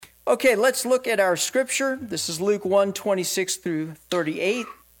Okay, let's look at our scripture. This is Luke 1:26 through 38.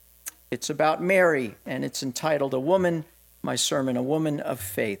 It's about Mary, and it's entitled, my sermon, A Woman of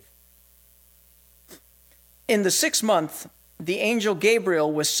Faith. In the 6th month, the angel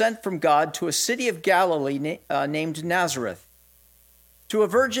Gabriel was sent from God to a city of Galilee named Nazareth, to a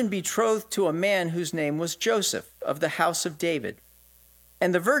virgin betrothed to a man whose name was Joseph, of the house of David.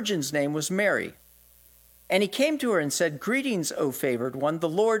 And the virgin's name was Mary. And he came to her and said, "Greetings, O favored one, the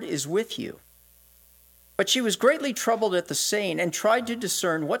Lord is with you." But she was greatly troubled at the saying and tried to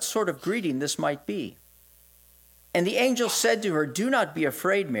discern what sort of greeting this might be. And the angel said to her, "Do not be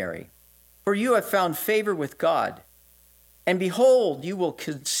afraid, Mary, for you have found favor with God. And behold, you will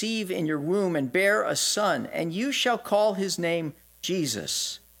conceive in your womb and bear a son, and you shall call his name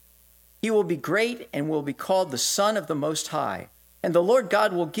Jesus. He will be great and will be called the Son of the Most High. And the Lord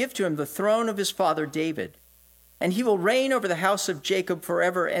God will give to him the throne of his father David. And he will reign over the house of Jacob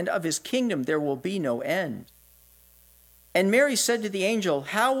forever, and of his kingdom there will be no end." And Mary said to the angel,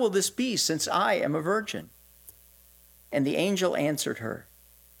 "How will this be, since I am a virgin?" And the angel answered her,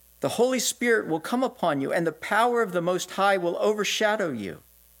 "The Holy Spirit will come upon you, and the power of the Most High will overshadow you.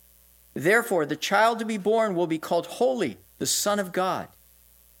 Therefore, the child to be born will be called Holy, the Son of God.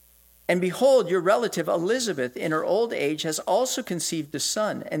 And behold, your relative Elizabeth in her old age has also conceived a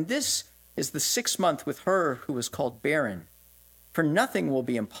son, and this is the 6th month with her who was called barren. For nothing will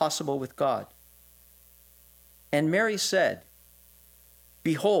be impossible with God." And Mary said,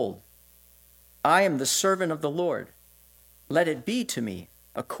 "Behold, I am the servant of the Lord. Let it be to me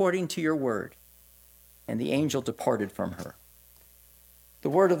according to your word." And the angel departed from her. The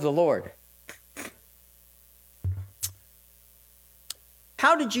word of the Lord.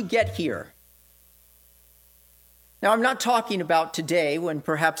 How did you get here? Now, I'm not talking about today when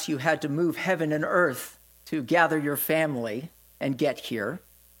perhaps you had to move heaven and earth to gather your family and get here.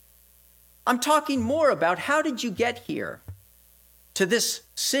 I'm talking more about how did you get here to this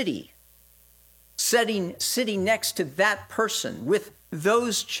city, sitting next to that person with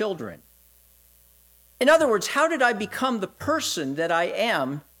those children. In other words, how did I become the person that I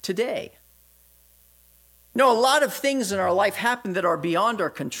am today? No, a lot of things in our life happen that are beyond our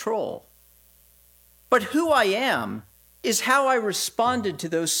control. But who I am is how I responded to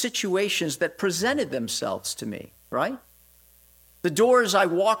those situations that presented themselves to me, right? The doors I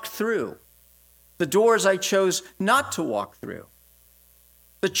walked through, the doors I chose not to walk through.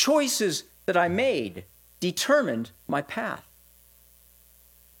 The choices that I made determined my path.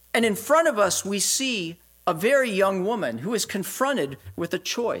 And in front of us, we see a very young woman who is confronted with a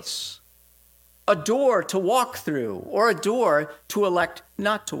choice. A door to walk through or a door to elect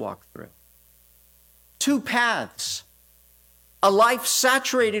not to walk through. Two paths. A life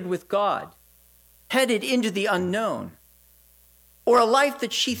saturated with God, headed into the unknown. Or a life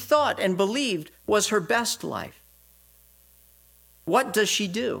that she thought and believed was her best life. What does she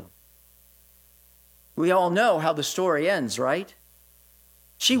do? We all know how the story ends, right?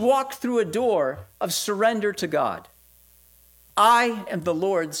 She walked through a door of surrender to God. "I am the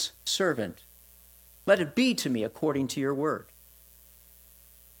Lord's servant. Let it be to me according to your word."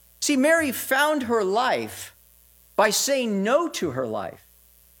 See, Mary found her life by saying no to her life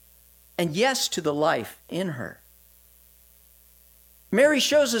and yes to the life in her. Mary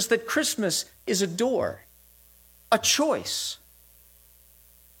shows us that Christmas is a door, a choice.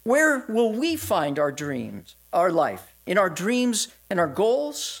 Where will we find our dreams, our life? In our dreams and our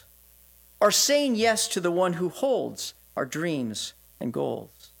goals? Or saying yes to the one who holds our dreams and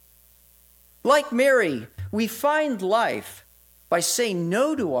goals? Like Mary, we find life by saying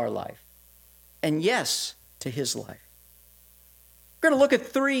no to our life and yes to his life. We're going to look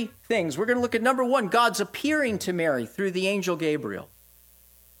at 3 things. We're going to look at number 1, God's appearing to Mary through the angel Gabriel.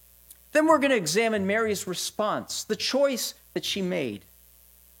 Then we're going to examine Mary's response, the choice that she made.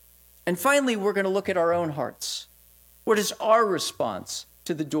 And finally, we're going to look at our own hearts. What is our response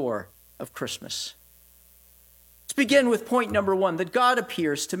to the door of Christmas? Let's begin with point number 1, that God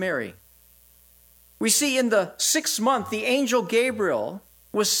appears to Mary. We see in the 6th month, the angel Gabriel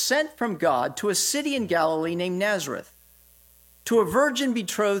was sent from God to a city in Galilee named Nazareth, to a virgin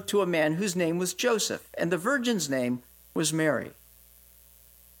betrothed to a man whose name was Joseph, and the virgin's name was Mary.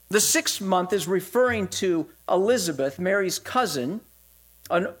 The 6th month is referring to Elizabeth, Mary's cousin,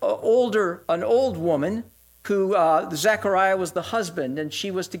 an old woman who Zechariah was the husband, and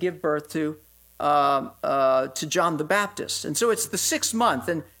she was to give birth to John the Baptist. And so it's the 6th month.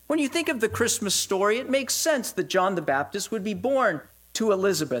 And when you think of the Christmas story, it makes sense that John the Baptist would be born to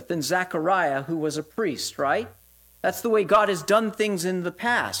Elizabeth and Zechariah, who was a priest, right? That's the way God has done things in the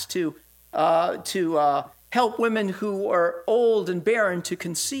past to help women who are old and barren to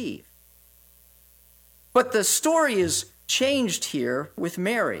conceive. But the story is changed here with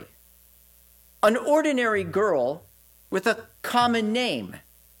Mary, an ordinary girl with a common name,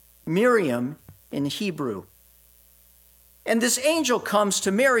 Miriam in Hebrew. And this angel comes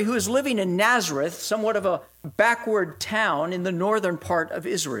to Mary, who is living in Nazareth, somewhat of a backward town in the northern part of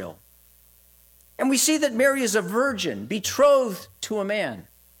Israel. And we see that Mary is a virgin, betrothed to a man.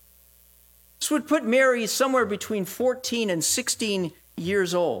 This would put Mary somewhere between 14 and 16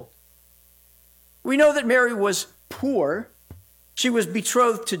 years old. We know that Mary was poor. She was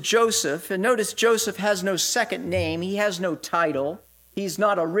betrothed to Joseph. And notice Joseph has no second name. He has no title. He's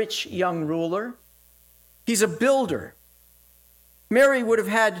not a rich young ruler. He's a builder. Mary would have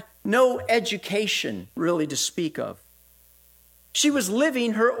had no education really to speak of. She was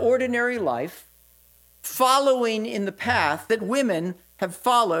living her ordinary life, following in the path that women have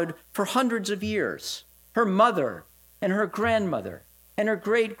followed for hundreds of years. Her mother and her grandmother and her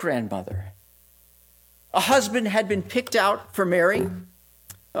great-grandmother. A husband had been picked out for Mary.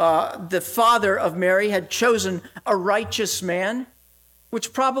 The father of Mary had chosen a righteous man,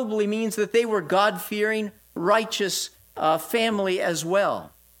 which probably means that they were God-fearing, righteous family as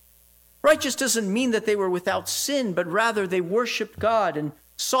well. Righteous doesn't mean that they were without sin, but rather they worshiped God and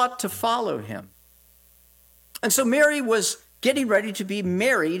sought to follow him. And so Mary was getting ready to be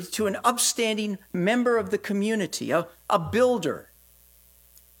married to an upstanding member of the community, a builder.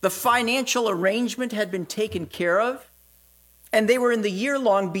 The financial arrangement had been taken care of, and they were in the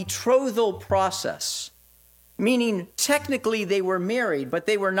year-long betrothal process, meaning technically they were married, but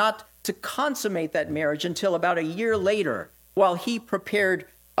they were not to consummate that marriage until about a year later, while he prepared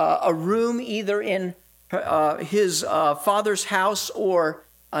a room either in his father's house or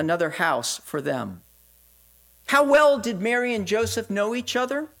another house for them. How well did Mary and Joseph know each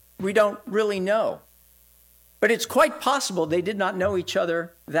other? We don't really know. But it's quite possible they did not know each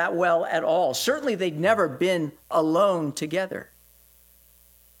other that well at all. Certainly they'd never been alone together.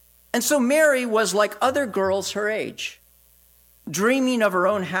 And so Mary was like other girls her age, dreaming of her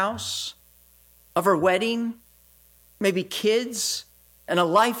own house, of her wedding, maybe kids, and a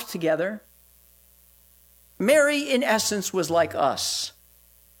life together. Mary, in essence, was like us,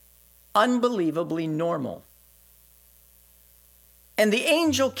 unbelievably normal. And the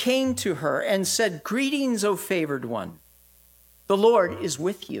angel came to her and said, "Greetings, O favored one. The Lord is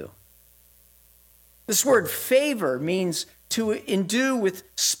with you." This word favor means to endue with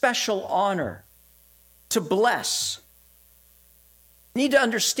special honor, to bless. You need to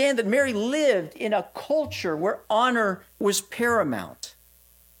understand that Mary lived in a culture where honor was paramount.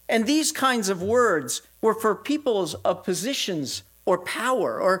 And these kinds of words were for peoples of positions or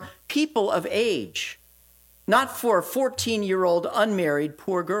power or people of age, not for 14-year-old unmarried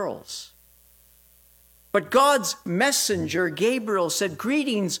poor girls. But God's messenger, Gabriel, said,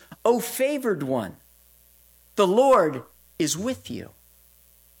 "Greetings, O favored one. The Lord is with you."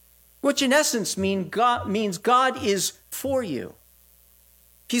 Which in essence means God is for you.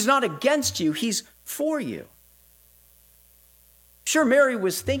 He's not against you, he's for you. Sure, Mary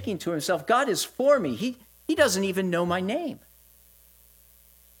was thinking to herself, God is for me. He doesn't even know my name.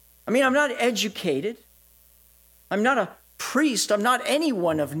 I mean, I'm not educated. I'm not a priest. I'm not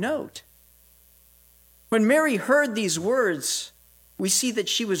anyone of note. When Mary heard these words, we see that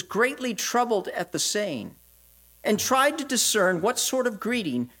she was greatly troubled at the saying and tried to discern what sort of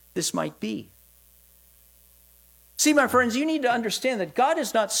greeting this might be. See, my friends, you need to understand that God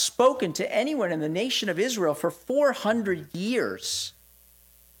has not spoken to anyone in the nation of Israel for 400 years.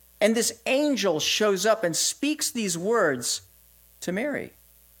 And this angel shows up and speaks these words to Mary.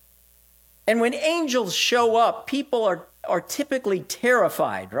 And when angels show up, people are typically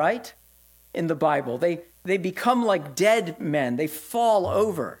terrified, right? In the Bible. They become like dead men. They fall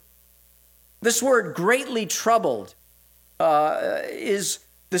over. This word greatly troubled is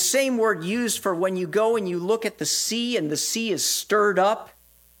the same word used for when you go and you look at the sea and the sea is stirred up.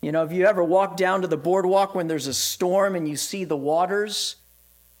 You know, if you ever walk down to the boardwalk when there's a storm and you see the waters,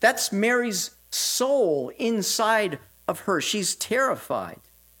 that's Mary's soul inside of her. She's terrified.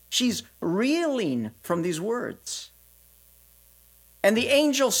 She's reeling from these words. And the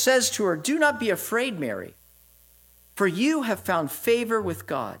angel says to her, "Do not be afraid, Mary, for you have found favor with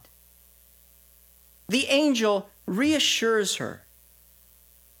God." The angel reassures her,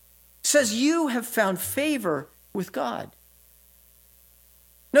 says, "You have found favor with God."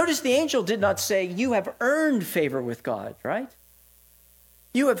 Notice the angel did not say, "You have earned favor with God," right?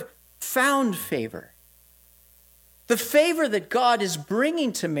 You have found favor. The favor that God is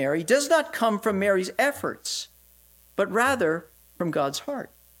bringing to Mary does not come from Mary's efforts, but rather from God's heart.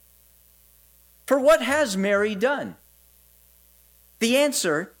 For what has Mary done? The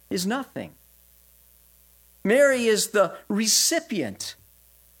answer is nothing. Mary is the recipient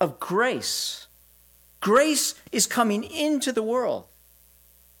of grace. Grace is coming into the world.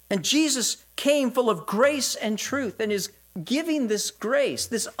 And Jesus came full of grace and truth and is giving this grace,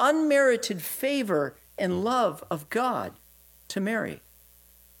 this unmerited favor and love of God to Mary.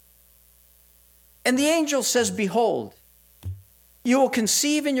 And the angel says, "Behold, you will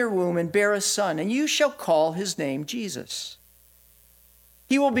conceive in your womb and bear a son, and you shall call his name Jesus.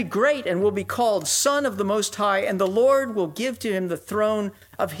 He will be great and will be called Son of the Most High, and the Lord will give to him the throne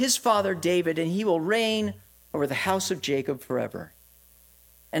of his father David, and he will reign over the house of Jacob forever.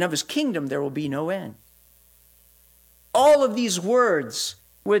 And of his kingdom there will be no end." All of these words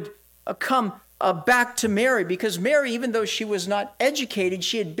would come back to Mary, because Mary, even though she was not educated,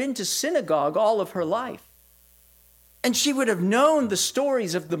 she had been to synagogue all of her life. And she would have known the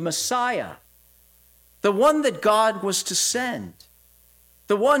stories of the Messiah, the one that God was to send,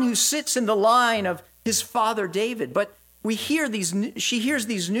 the one who sits in the line of his father David. But she hears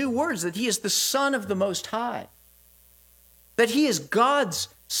these new words, that he is the Son of the Most High, that he is God's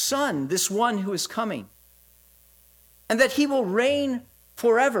Son, this one who is coming, and that he will reign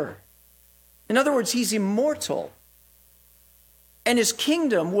forever. In other words, he's immortal, and his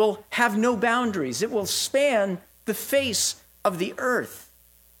kingdom will have no boundaries. It will span the face of the earth.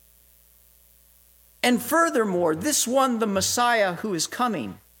 And furthermore, this one, the Messiah who is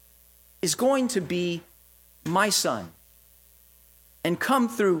coming, is going to be my son and come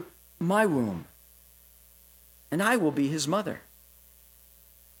through my womb, and I will be his mother.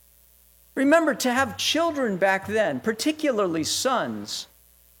 Remember, to have children back then, particularly sons,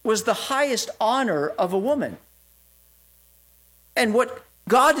 was the highest honor of a woman. And what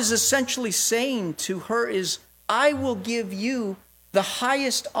God is essentially saying to her is, I will give you the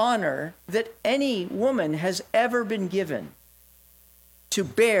highest honor that any woman has ever been given, to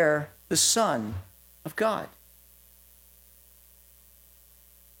bear the Son of God.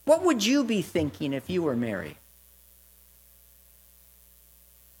 What would you be thinking if you were Mary?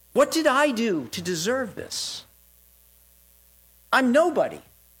 What did I do to deserve this? I'm nobody,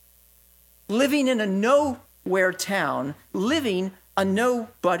 living in a nowhere town, living a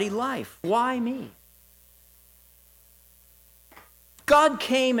nobody life. Why me? God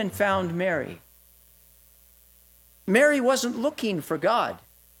came and found Mary. Mary wasn't looking for God,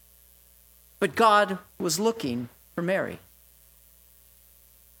 but God was looking for Mary.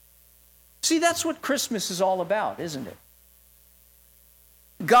 See, that's what Christmas is all about, isn't it?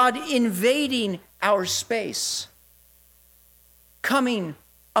 God invading our space, coming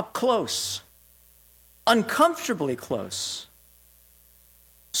up close, uncomfortably close,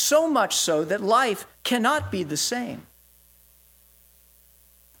 so much so that life cannot be the same.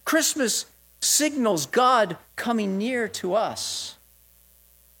 Christmas signals God coming near to us.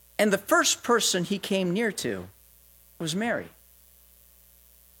 And the first person he came near to was Mary.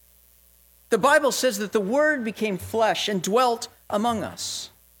 The Bible says that the Word became flesh and dwelt among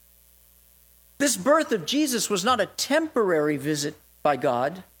us. This birth of Jesus was not a temporary visit by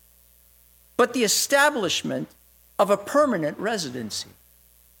God, but the establishment of a permanent residency.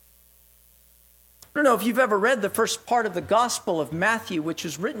 I don't know if you've ever read the first part of the Gospel of Matthew, which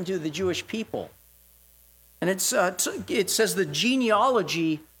was written to the Jewish people. And it says the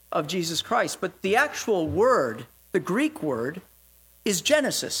genealogy of Jesus Christ, but the actual word, the Greek word, is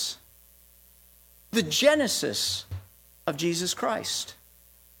Genesis. The Genesis of Jesus Christ.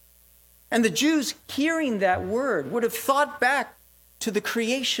 And the Jews, hearing that word, would have thought back to the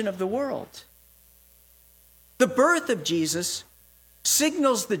creation of the world. The birth of Jesus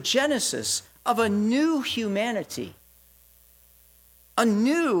signals the genesis of a new humanity, a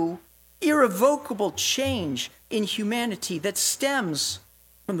new, irrevocable change in humanity that stems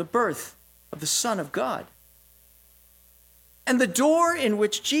from the birth of the Son of God. And the door in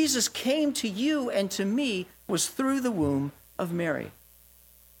which Jesus came to you and to me was through the womb of Mary.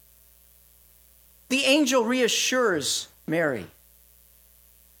 The angel reassures Mary.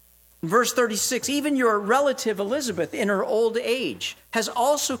 In verse 36, even your relative Elizabeth, in her old age, has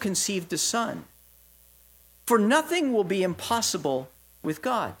also conceived a son. For nothing will be impossible with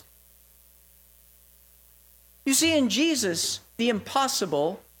God. You see, in Jesus, the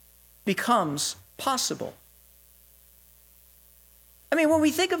impossible becomes possible. I mean, when we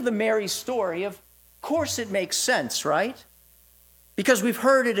think of the Mary story, of course it makes sense, right? Because we've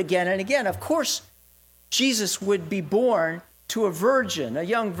heard it again and again. Of course, Jesus would be born to a virgin, a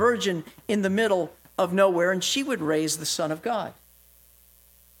young virgin in the middle of nowhere, and she would raise the Son of God.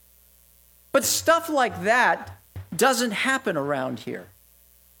 But stuff like that doesn't happen around here.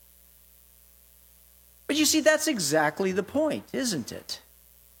 But you see, that's exactly the point, isn't it?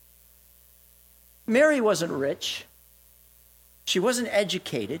 Mary wasn't rich. She wasn't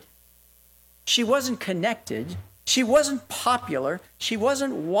educated. She wasn't connected. She wasn't popular. She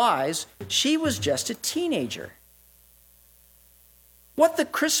wasn't wise. She was just a teenager. What the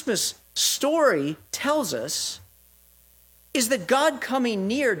Christmas story tells us is that God coming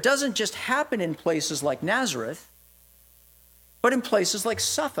near doesn't just happen in places like Nazareth, but in places like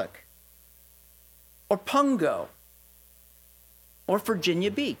Suffolk, or Pungo, or Virginia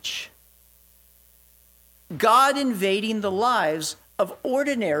Beach. God invading the lives of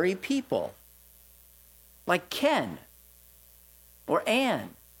ordinary people like Ken, or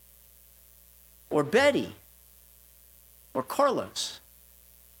Anne, or Betty, or Carlos.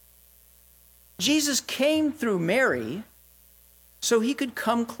 Jesus came through Mary so he could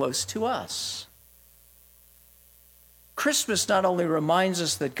come close to us. Christmas not only reminds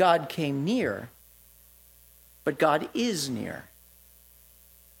us that God came near, but God is near.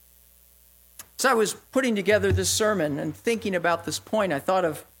 As I was putting together this sermon and thinking about this point, I thought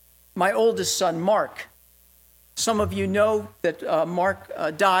of my oldest son, Mark. Some of you know that Mark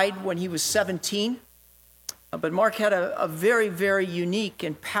died when he was 17, but Mark had a very, very unique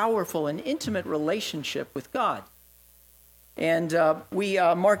and powerful and intimate relationship with God. And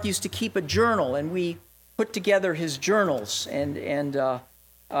Mark used to keep a journal, and we put together his journals and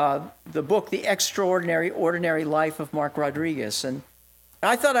the book, The Extraordinary Ordinary Life of Mark Rodriguez. And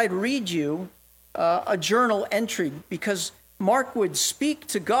I thought I'd read you a journal entry because Mark would speak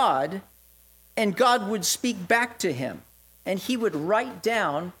to God and God would speak back to him, and he would write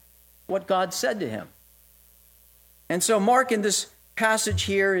down what God said to him. And so Mark in this passage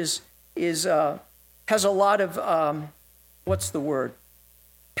here has a lot of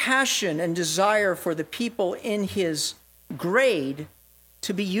passion and desire for the people in his grade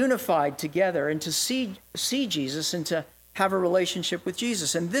to be unified together and to see Jesus and to have a relationship with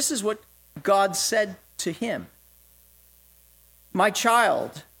Jesus. And this is what God said to him. My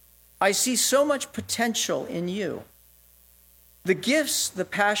child, I see so much potential in you. The gifts, the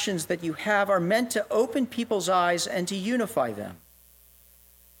passions that you have are meant to open people's eyes and to unify them.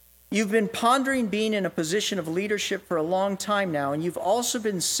 You've been pondering being in a position of leadership for a long time now, and you've also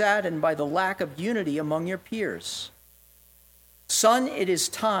been saddened by the lack of unity among your peers. Son, it is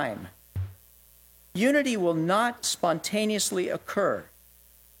time. Unity will not spontaneously occur.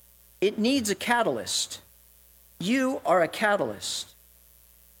 It needs a catalyst. You are a catalyst.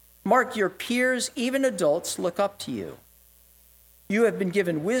 Mark, your peers, even adults, look up to you. You have been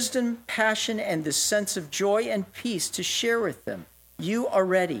given wisdom, passion, and this sense of joy and peace to share with them. You are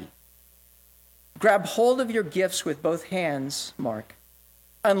ready. Grab hold of your gifts with both hands, Mark.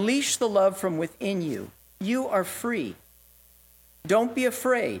 Unleash the love from within you. You are free. Don't be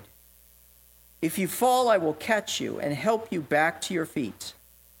afraid. If you fall, I will catch you and help you back to your feet.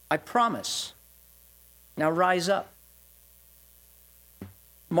 I promise. Now rise up.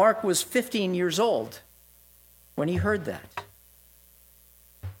 Mark was 15 years old when he heard that.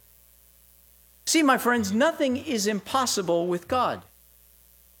 See, my friends, nothing is impossible with God.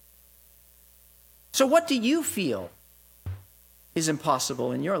 So what do you feel is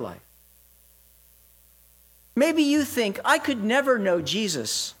impossible in your life? Maybe you think, I could never know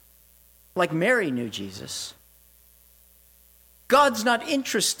Jesus like Mary knew Jesus. God's not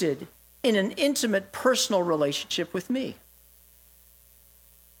interested in an intimate, personal relationship with me.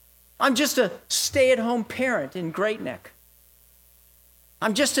 I'm just a stay-at-home parent in Great Neck.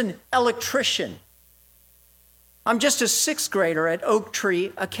 I'm just an electrician. I'm just a sixth grader at Oak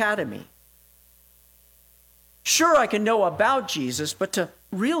Tree Academy. Sure, I can know about Jesus, but to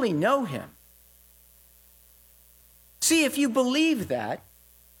really know him. See, if you believe that,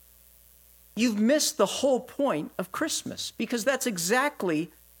 you've missed the whole point of Christmas, because that's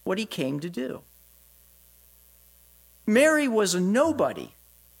exactly what he came to do. Mary was a nobody,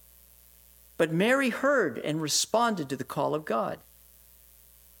 but Mary heard and responded to the call of God.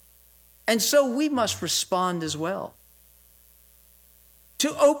 And so we must respond as well.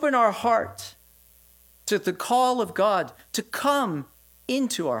 To open our heart to the call of God to come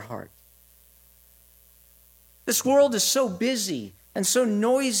into our heart. This world is so busy and so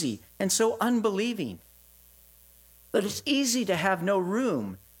noisy and so unbelieving that it's easy to have no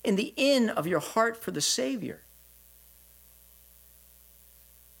room in the inn of your heart for the Savior.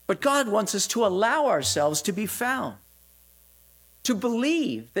 But God wants us to allow ourselves to be found, to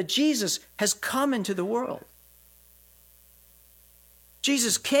believe that Jesus has come into the world.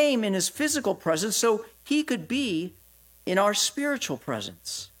 Jesus came in his physical presence so he could be in our spiritual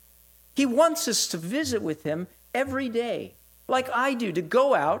presence. He wants us to visit with him every day, like I do, to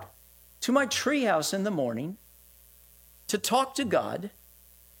go out to my treehouse in the morning to talk to God.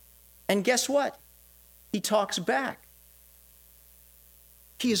 And guess what? He talks back.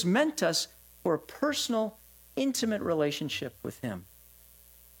 He has meant us for a personal, intimate relationship with him.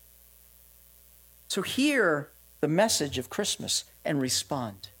 So hear the message of Christmas and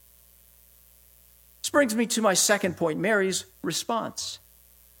respond. This brings me to my second point, Mary's response.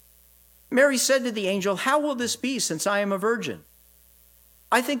 Mary said to the angel, "How will this be since I am a virgin?"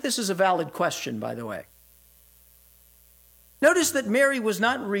 I think this is a valid question, by the way. Notice that Mary was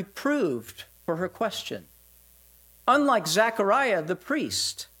not reproved for her question. Unlike Zechariah the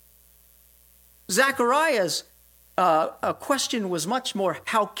priest, Zechariah's question was much more,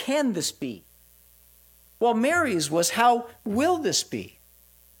 how can this be? While Mary's was, how will this be?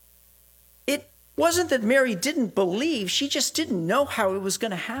 It wasn't that Mary didn't believe, she just didn't know how it was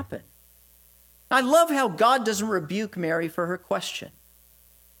going to happen. I love how God doesn't rebuke Mary for her question.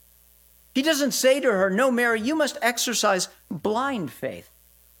 He doesn't say to her, "No, Mary, you must exercise blind faith."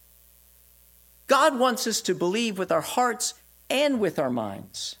 God wants us to believe with our hearts and with our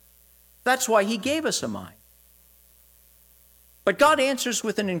minds. That's why he gave us a mind. But God answers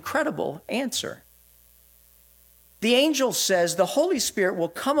with an incredible answer. The angel says, "The Holy Spirit will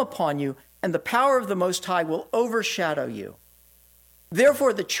come upon you, and the power of the Most High will overshadow you.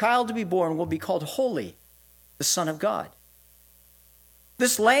 Therefore, the child to be born will be called Holy, the Son of God."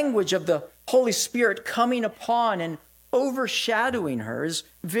 This language of the Holy Spirit coming upon and overshadowing her is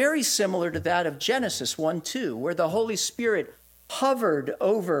very similar to that of Genesis 1:2, where the Holy Spirit hovered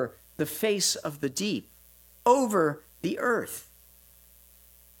over the face of the deep, over the earth.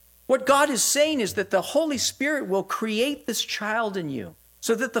 What God is saying is that the Holy Spirit will create this child in you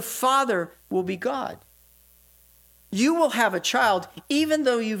so that the Father will be God. You will have a child even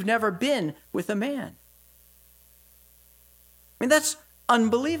though you've never been with a man. I mean, that's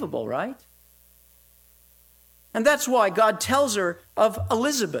unbelievable, right? And that's why God tells her of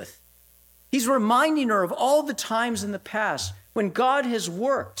Elizabeth. He's reminding her of all the times in the past when God has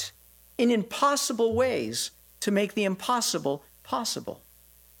worked in impossible ways to make the impossible possible.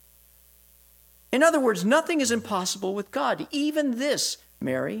 In other words, nothing is impossible with God, even this,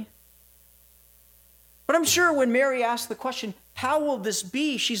 Mary. But I'm sure when Mary asked the question, how will this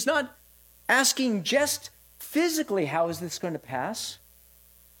be? She's not asking just physically, how is this going to pass?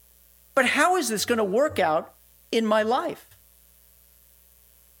 But how is this going to work out in my life?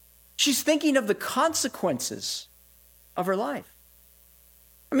 She's thinking of the consequences of her life.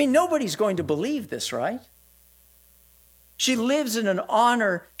 I mean, nobody's going to believe this, right? She lives in an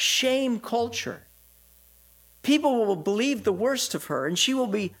honor-shame culture. People will believe the worst of her, and she will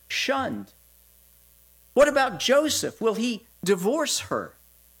be shunned. What about Joseph? Will he divorce her?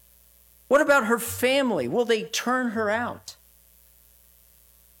 What about her family? Will they turn her out?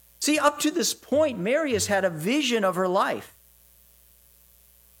 See, up to this point, Mary has had a vision of her life.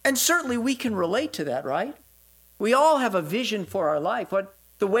 And certainly we can relate to that, right? We all have a vision for our life,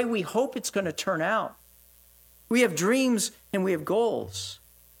 the way we hope it's going to turn out. We have dreams and we have goals.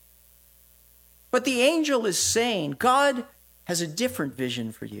 But the angel is saying, God has a different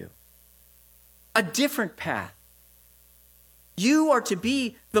vision for you, a different path. You are to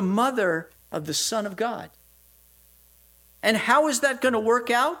be the mother of the Son of God. And how is that going to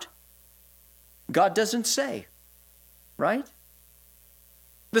work out? God doesn't say, right?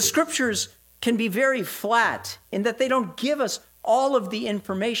 The scriptures can be very flat in that they don't give us all of the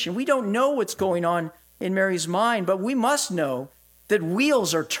information. We don't know what's going on in Mary's mind, but we must know that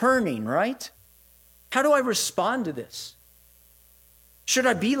wheels are turning, right? How do I respond to this? Should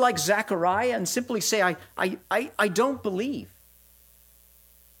I be like Zechariah and simply say, I don't believe?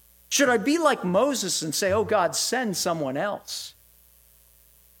 Should I be like Moses and say, oh God, send someone else?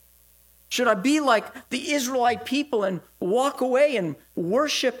 Should I be like the Israelite people and walk away and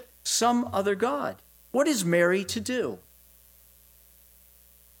worship some other god? What is Mary to do?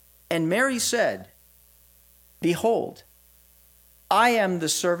 And Mary said, behold, I am the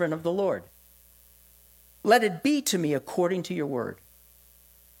servant of the Lord. Let it be to me according to your word.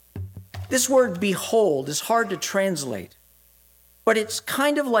 This word behold is hard to translate, but it's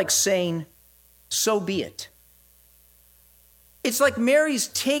kind of like saying, so be it. It's like Mary's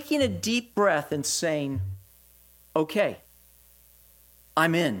taking a deep breath and saying, okay,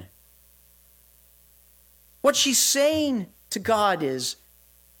 I'm in. What she's saying to God is,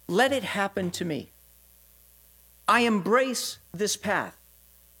 let it happen to me. I embrace this path.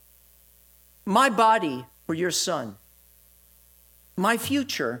 My body for your son. My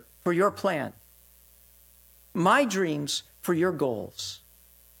future for your plan. My dreams for your goals.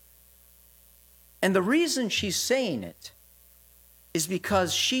 And the reason she's saying it is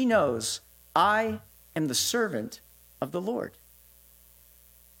because she knows I am the servant of the Lord.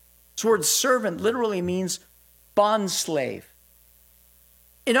 This word servant literally means bondslave.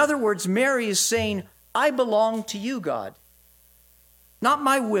 In other words, Mary is saying, I belong to you, God. Not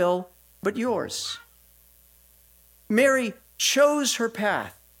my will, but yours. Mary chose her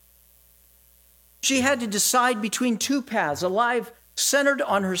path. She had to decide between two paths, a life centered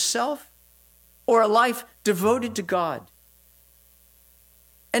on herself or a life devoted to God.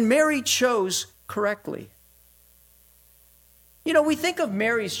 And Mary chose correctly. You know, we think of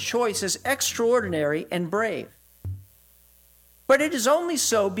Mary's choice as extraordinary and brave. But it is only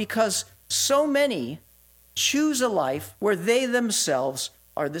so because so many choose a life where they themselves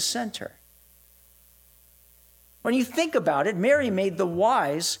are the center. When you think about it, Mary made the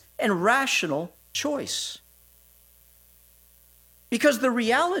wise and rational choice. Because the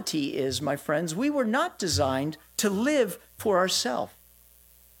reality is, my friends, we were not designed to live for ourselves.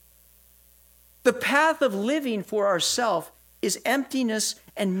 The path of living for ourselves is emptiness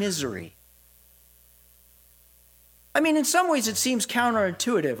and misery. I mean, in some ways it seems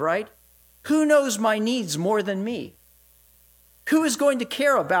counterintuitive, right? Who knows my needs more than me? Who is going to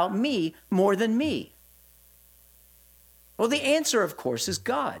care about me more than me? Well, the answer, of course, is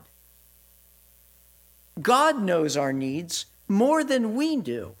God. God knows our needs more than we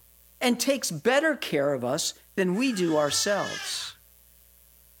do and takes better care of us than we do ourselves.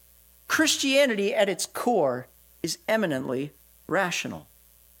 Christianity at its core is eminently rational.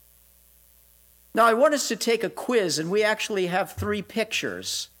 Now, I want us to take a quiz, and we actually have 3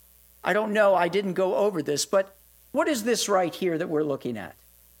 pictures. I don't know, I didn't go over this, but what is this right here that we're looking at?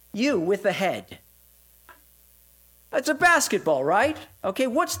 You with the head. It's a basketball, right? Okay,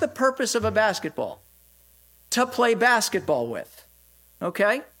 what's the purpose of a basketball? To play basketball with.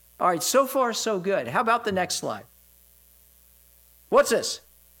 Okay? All right, so far so good. How about the next slide? What's this?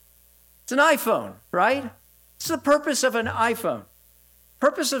 It's an iPhone, right? What's the purpose of an iPhone?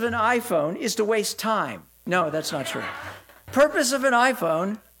 Purpose of an iPhone is to waste time. No, that's not true. Purpose of an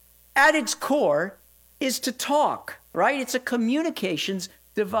iPhone, at its core, is to talk, right? It's a communications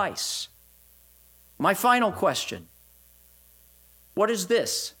device. My final question. What is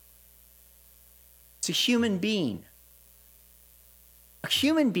this? It's a human being. A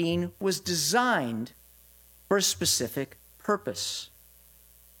human being was designed for a specific purpose.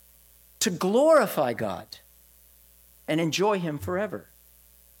 To glorify God and enjoy Him forever.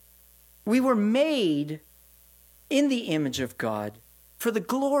 We were made in the image of God for the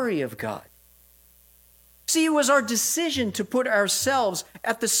glory of God. See, it was our decision to put ourselves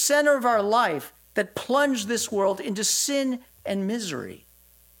at the center of our life that plunged this world into sin and misery.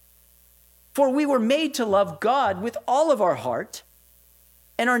 For we were made to love God with all of our heart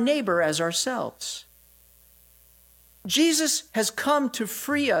and our neighbor as ourselves. Jesus has come to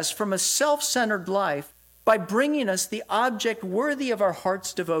free us from a self-centered life by bringing us the object worthy of our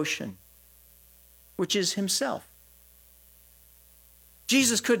heart's devotion, which is Himself.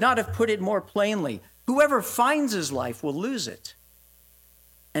 Jesus could not have put it more plainly. Whoever finds his life will lose it,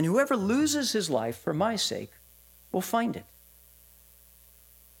 and whoever loses his life for my sake will find it.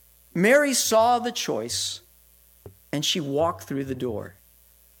 Mary saw the choice, and she walked through the door.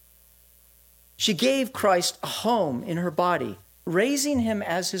 She gave Christ a home in her body, raising Him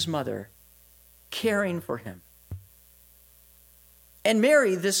as His mother, caring for Him. And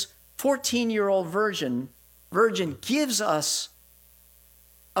Mary, this 14-year-old virgin gives us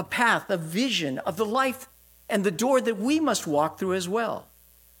a path, a vision of the life and the door that we must walk through as well.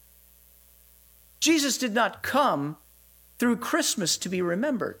 Jesus did not come through Christmas to be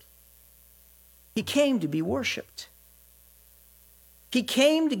remembered. He came to be worshiped. He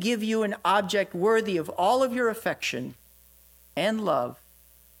came to give you an object worthy of all of your affection and love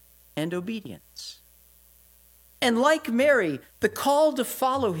and obedience. And like Mary, the call to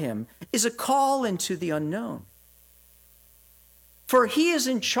follow Him is a call into the unknown. For He is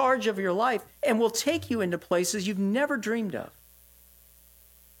in charge of your life and will take you into places you've never dreamed of.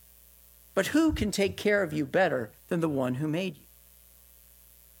 But who can take care of you better than the one who made you?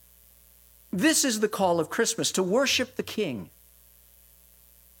 This is the call of Christmas, to worship the King.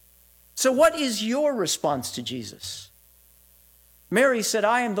 So what is your response to Jesus? Mary said,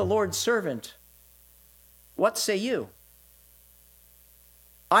 I am the Lord's servant. What say you?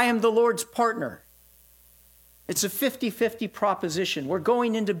 I am the Lord's partner. It's a 50-50 proposition. We're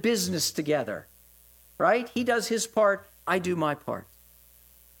going into business together, right? He does His part, I do my part.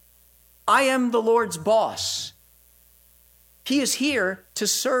 I am the Lord's boss. He is here to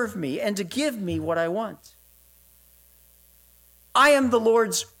serve me and to give me what I want. I am the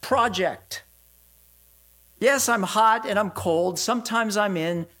Lord's project. Yes, I'm hot and I'm cold. Sometimes I'm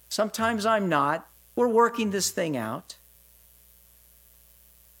in, sometimes I'm not. We're working this thing out.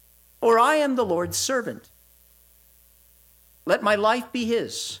 Or I am the Lord's servant. Let my life be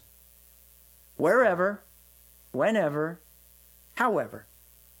his. Wherever, whenever, however.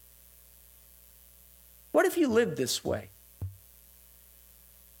 What if you lived this way?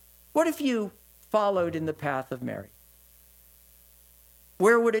 What if you followed in the path of Mary?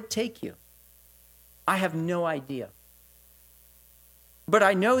 Where would it take you? I have no idea. But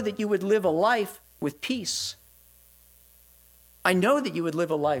I know that you would live a life with peace. I know that you would live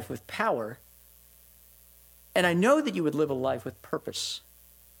a life with power. And I know that you would live a life with purpose.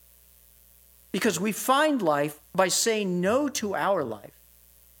 Because we find life by saying no to our life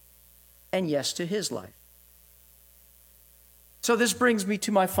and yes to his life. So this brings me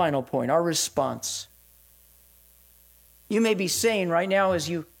to my final point, our response. You may be saying right now as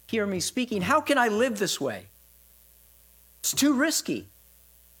you hear me speaking, how can I live this way? It's too risky.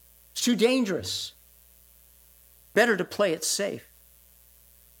 It's too dangerous. Better to play it safe.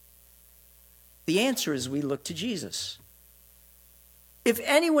 The answer is we look to Jesus. If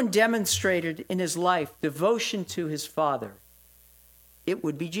anyone demonstrated in his life devotion to his Father, it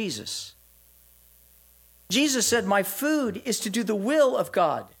would be Jesus. Jesus said, my food is to do the will of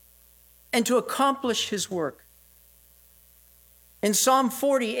God and to accomplish his work. In Psalm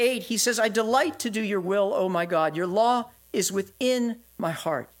 48, he says, I delight to do your will, O my God. Your law is within my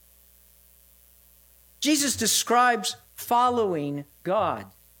heart. Jesus describes following God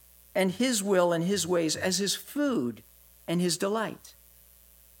and his will and his ways as his food and his delight.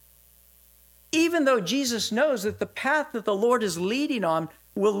 Even though Jesus knows that the path that the Lord is leading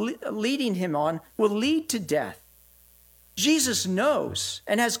him on will lead to death, Jesus knows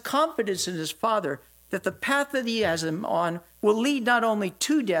and has confidence in his Father that the path that he has him on will lead not only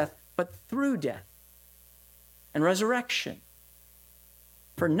to death, but through death and resurrection.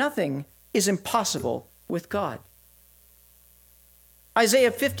 For nothing is impossible with God.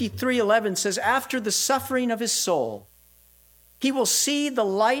 Isaiah 53:11 says, after the suffering of his soul, he will see the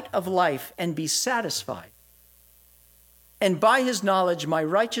light of life and be satisfied. And by his knowledge, my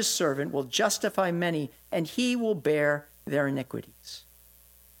righteous servant will justify many, and he will bear their iniquities.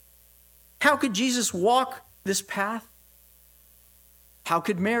 How could Jesus walk this path? How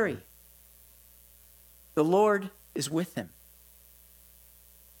could Mary? The Lord is with him.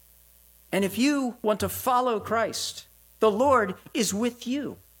 And if you want to follow Christ, the Lord is with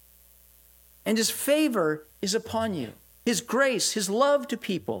you. And his favor is upon you. His grace, his love to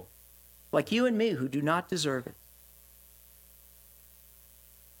people like you and me who do not deserve it.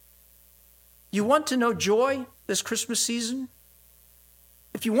 You want to know joy this Christmas season?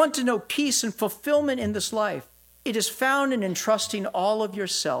 If you want to know peace and fulfillment in this life, it is found in entrusting all of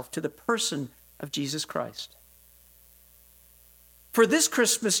yourself to the person of Jesus Christ. For this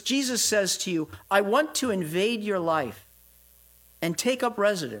Christmas, Jesus says to you, I want to invade your life and take up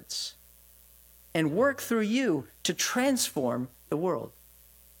residence and work through you to transform the world.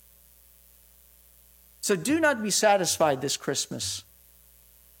 So do not be satisfied this Christmas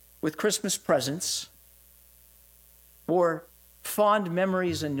with Christmas presents or fond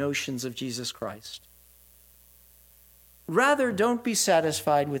memories and notions of Jesus Christ. Rather, don't be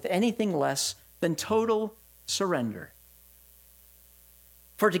satisfied with anything less than total surrender.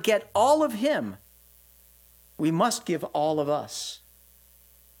 For to get all of him, we must give all of us.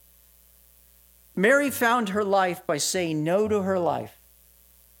 Mary found her life by saying no to her life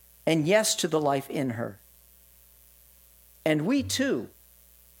and yes to the life in her. And we too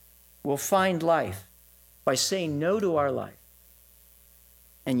will find life by saying no to our life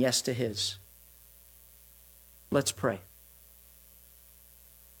and yes to his. Let's pray.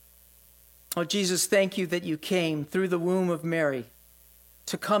 Oh, Jesus, thank you that you came through the womb of Mary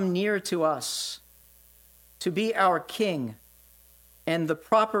to come near to us, to be our King and the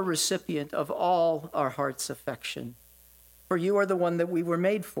proper recipient of all our heart's affection. For you are the one that we were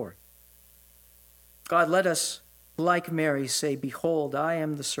made for. God, let us, like Mary, say, behold, I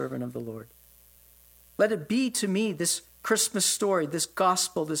am the servant of the Lord. Let it be to me this Christmas story, this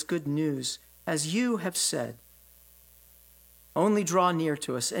gospel, this good news, as you have said. Only draw near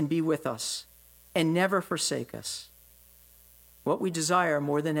to us and be with us and never forsake us. What we desire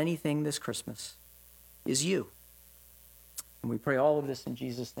more than anything this Christmas is you. And we pray all of this in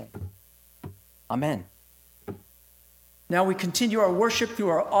Jesus' name. Amen. Now we continue our worship through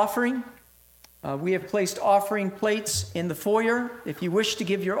our offering. We have placed offering plates in the foyer. If you wish to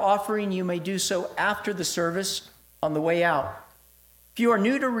give your offering, you may do so after the service on the way out. If you are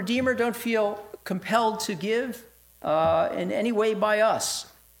new to Redeemer, don't feel compelled to give in any way by us.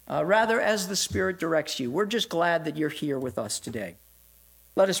 rather as the Spirit directs you. We're just glad that you're here with us today.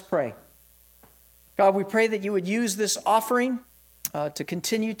 Let us pray. God, we pray that you would use this offering to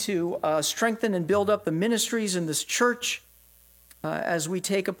continue to strengthen and build up the ministries in this church as we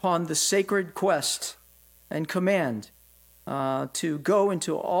take upon the sacred quest and command to go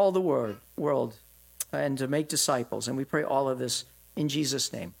into all the world and to make disciples. And we pray all of this in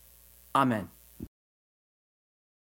Jesus' name. Amen.